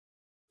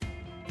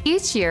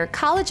Each year,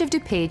 College of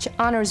DuPage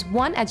honors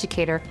one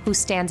educator who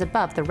stands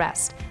above the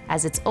rest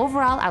as its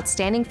overall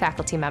outstanding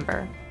faculty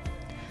member.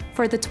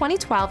 For the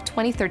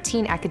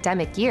 2012-2013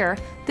 academic year,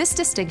 this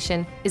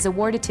distinction is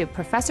awarded to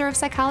Professor of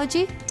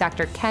Psychology,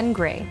 Dr. Ken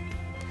Gray.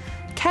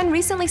 Ken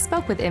recently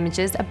spoke with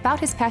Images about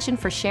his passion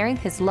for sharing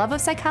his love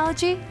of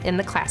psychology in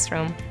the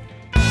classroom.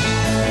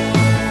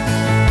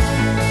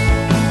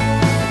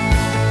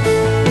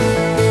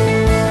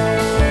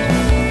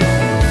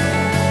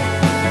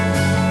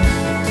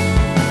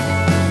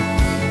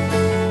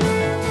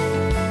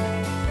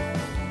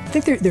 I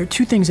think there are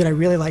two things that I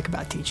really like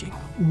about teaching.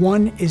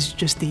 One is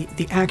just the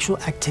actual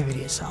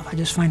activity itself. I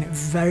just find it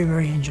very,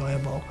 very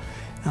enjoyable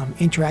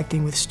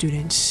interacting with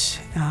students,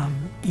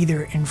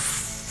 either in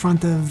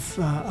front of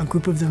a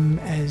group of them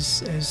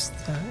as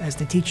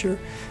the teacher,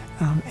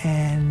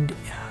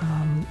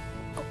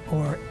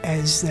 or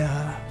as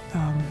the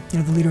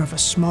leader of a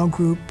small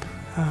group.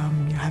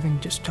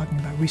 Talking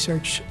about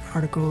research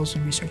articles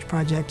and research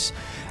projects,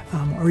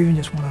 or even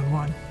just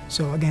one-on-one.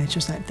 So again, it's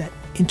just that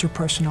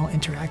interpersonal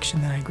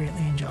interaction that I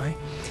greatly enjoy.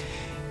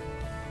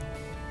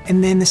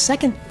 And then the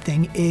second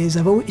thing is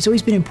it's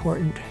always been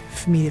important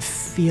for me to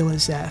feel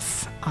as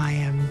if I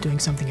am doing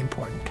something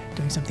important,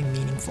 doing something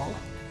meaningful.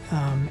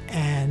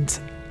 And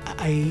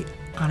I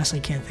honestly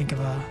can't think of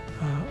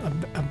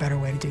a better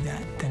way to do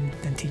that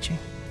than teaching.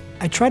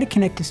 I try to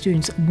connect to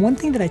students. One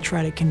thing that I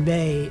try to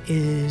convey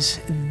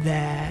is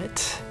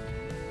that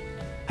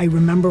I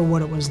remember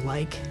what it was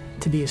like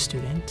to be a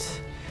student.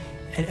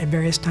 At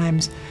various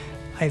times,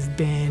 I've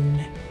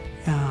been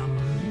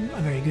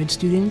a very good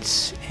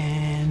student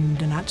and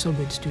a not so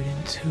good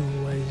student who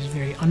was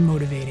very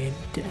unmotivated,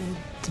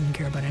 didn't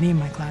care about any of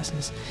my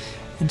classes.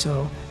 And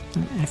so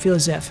I feel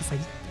as if I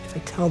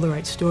tell the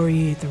right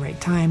story at the right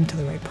time to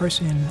the right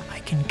person, I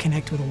can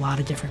connect with a lot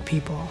of different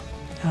people.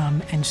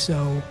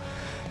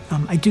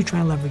 I do try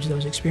and leverage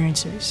those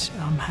experiences,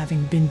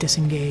 having been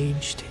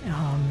disengaged,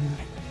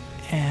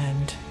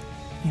 and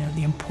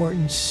the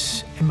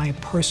importance in my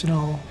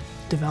personal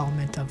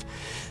development of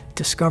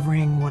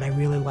discovering what I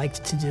really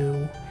liked to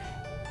do,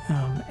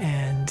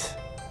 and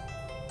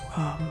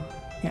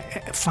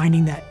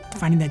finding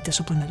that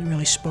discipline that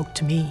really spoke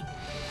to me.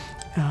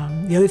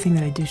 The other thing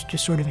that I do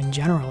just sort of in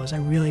general is I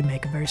really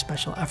make a very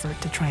special effort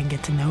to try and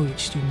get to know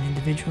each student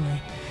individually.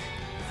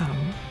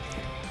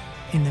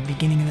 In the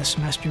beginning of the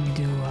semester, we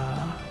do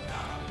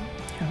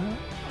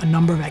a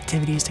number of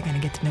activities to kind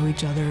of get to know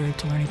each other,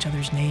 to learn each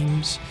other's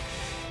names.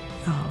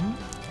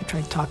 I try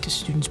to talk to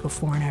students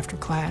before and after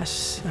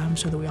class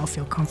so that we all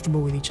feel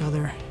comfortable with each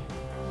other.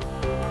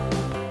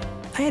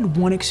 I had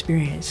one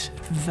experience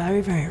very,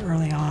 very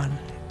early on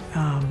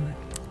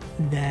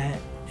that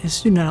a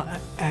student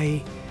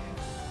I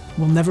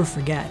will never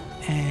forget,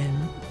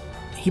 and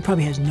he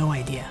probably has no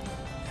idea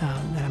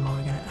that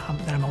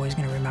I'm always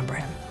gonna remember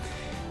him.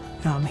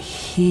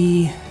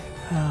 He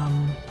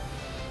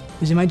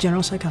was in my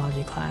general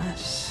psychology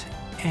class,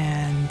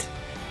 and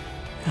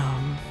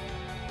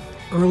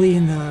early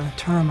in the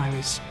term I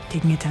was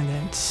taking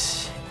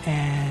attendance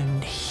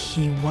and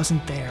he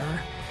wasn't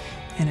there,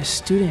 and a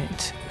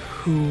student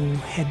who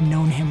had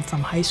known him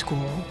from high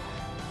school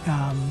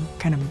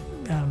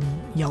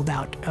yelled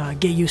out,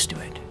 "Get used to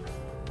it."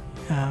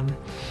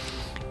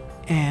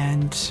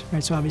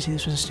 So obviously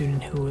this was a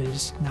student who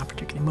was not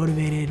particularly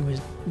motivated,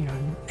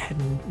 had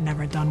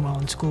never done well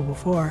in school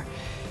before.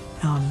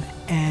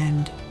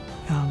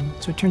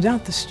 So it turns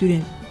out the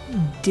student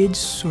did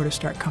sort of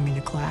start coming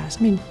to class.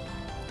 I mean,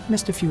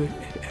 missed a few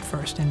at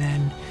first, and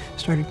then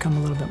started to come a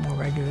little bit more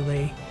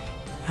regularly.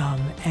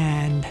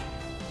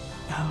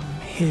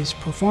 His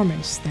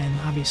performance then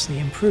obviously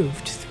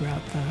improved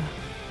throughout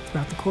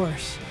the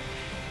course.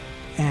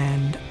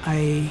 And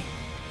I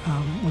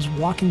was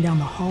walking down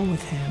the hall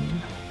with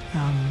him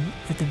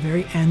at the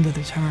very end of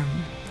the term.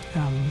 I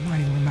don't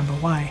even remember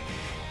why.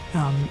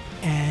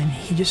 And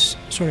he just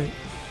sort of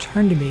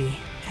turned to me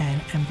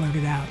and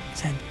blurted out,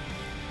 said,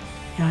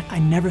 "I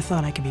never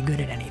thought I could be good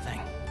at anything."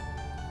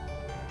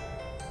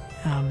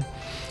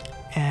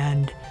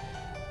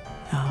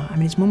 I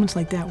mean, it's moments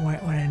like that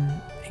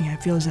when I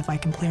feel as if I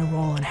can play a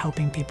role in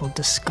helping people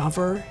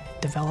discover,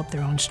 develop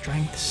their own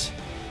strengths.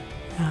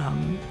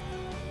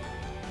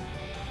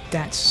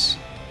 That's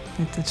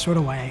sort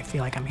of why I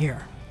feel like I'm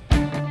here.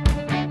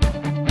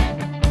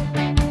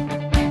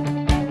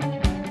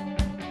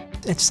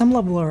 At some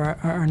level or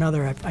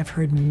another, I've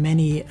heard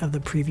many of the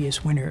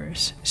previous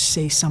winners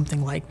say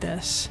something like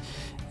this.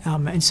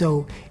 And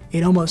so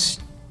I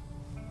almost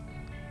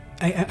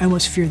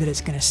fear that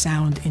it's going to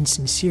sound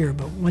insincere,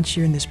 but once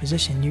you're in this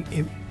position, you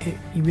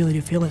really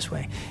do feel this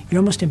way. You're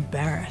almost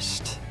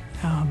embarrassed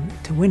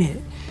to win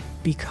it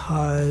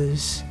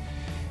because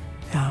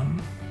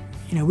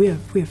we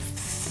have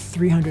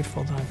 300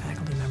 full-time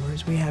faculty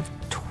members, we have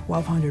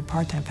 1,200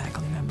 part-time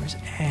faculty members,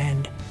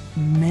 and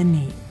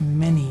many,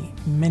 many,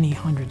 many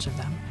hundreds of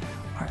them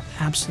are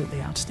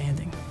absolutely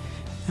outstanding.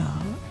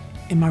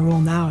 In my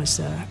role now as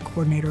the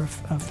coordinator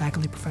of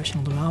faculty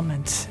professional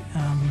development,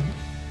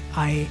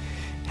 I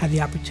have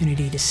the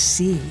opportunity to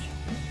see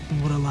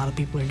what a lot of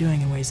people are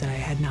doing in ways that I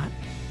had not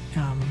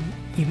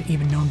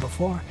even known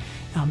before.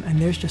 And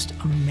there's just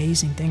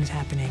amazing things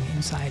happening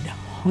inside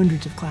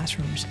hundreds of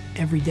classrooms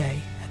every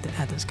day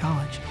at this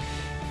college.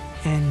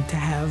 And to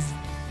have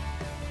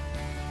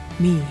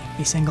me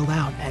be singled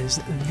out as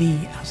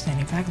the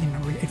outstanding faculty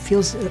member, it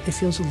feels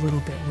a little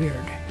bit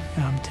weird,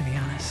 to be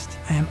honest.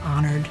 I am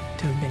honored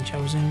to have been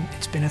chosen.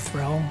 It's been a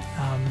thrill,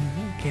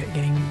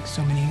 getting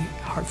so many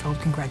heartfelt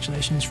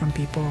congratulations from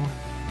people.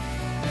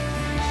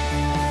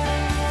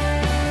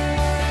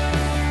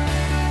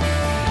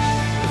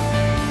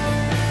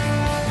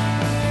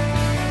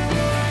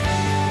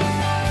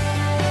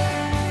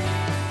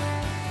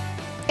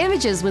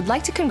 Images would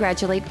like to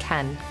congratulate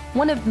Ken,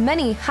 one of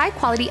many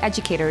high-quality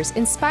educators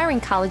inspiring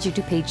College of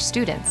DuPage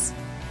students.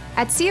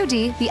 At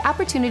COD, the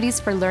opportunities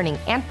for learning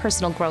and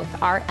personal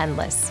growth are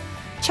endless.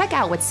 Check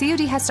out what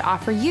COD has to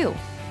offer you.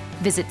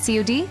 Visit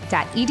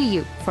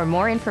cod.edu for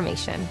more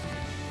information.